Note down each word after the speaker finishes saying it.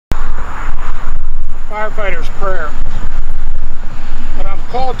Firefighter's prayer. When I'm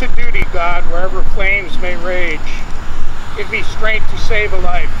called to duty, God, wherever flames may rage, give me strength to save a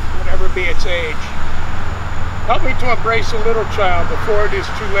life, whatever be its age. Help me to embrace a little child before it is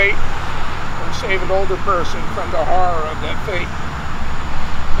too late, or save an older person from the horror of that fate.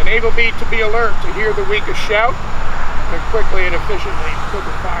 Enable me to be alert to hear the weakest shout, and quickly and efficiently put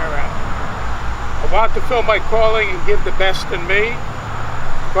the fire out. I want to fill my calling and give the best in me,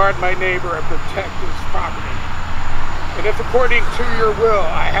 guard my neighbor and protect his property. And if according to your will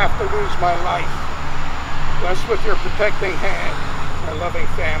I have to lose my life, bless with your protecting hand my loving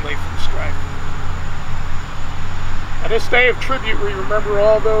family from strife. On this day of tribute, we remember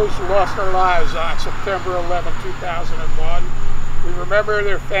all those who lost their lives on September 11, 2001. We remember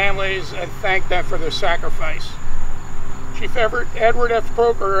their families and thank them for their sacrifice. Chief Edward F.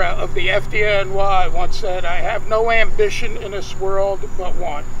 Croker of the FDNY once said, "I have no ambition in this world but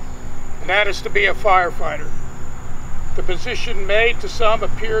one, and that is to be a firefighter. The position may to some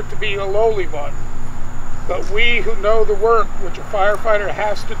appear to be a lowly one, but we who know the work which a firefighter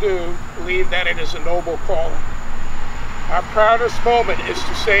has to do believe that it is a noble calling. Our proudest moment is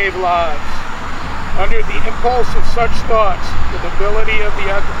to save lives. Under the impulse of such thoughts, the nobility of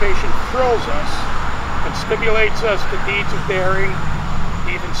the occupation thrills us and stimulates us to deeds of daring,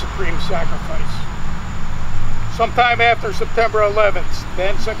 even supreme sacrifice." Sometime after September 11th,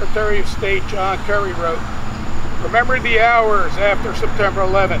 then Secretary of State John Kerry wrote, "Remember the hours after September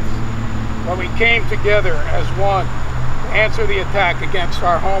 11th, when we came together as one to answer the attack against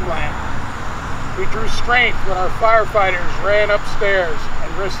our homeland. We drew strength when our firefighters ran upstairs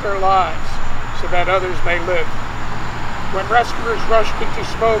and risked their lives so that others may live. When rescuers rushed into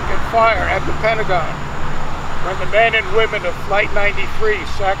smoke and fire at the Pentagon. When the men and women of Flight 93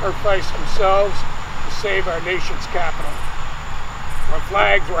 sacrificed themselves to save our nation's capital. When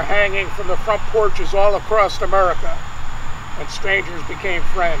flags were hanging from the front porches all across America and strangers became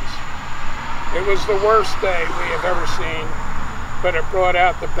friends. It was the worst day we have ever seen, but it brought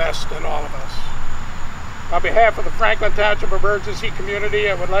out the best in all of us. On behalf of the Franklin Township Emergency Community,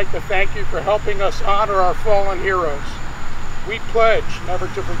 I would like to thank you for helping us honor our fallen heroes. We pledge never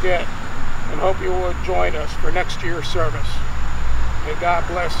to forget and hope you will join us for next year's service. May God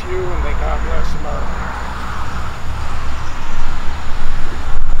bless you and may God bless America."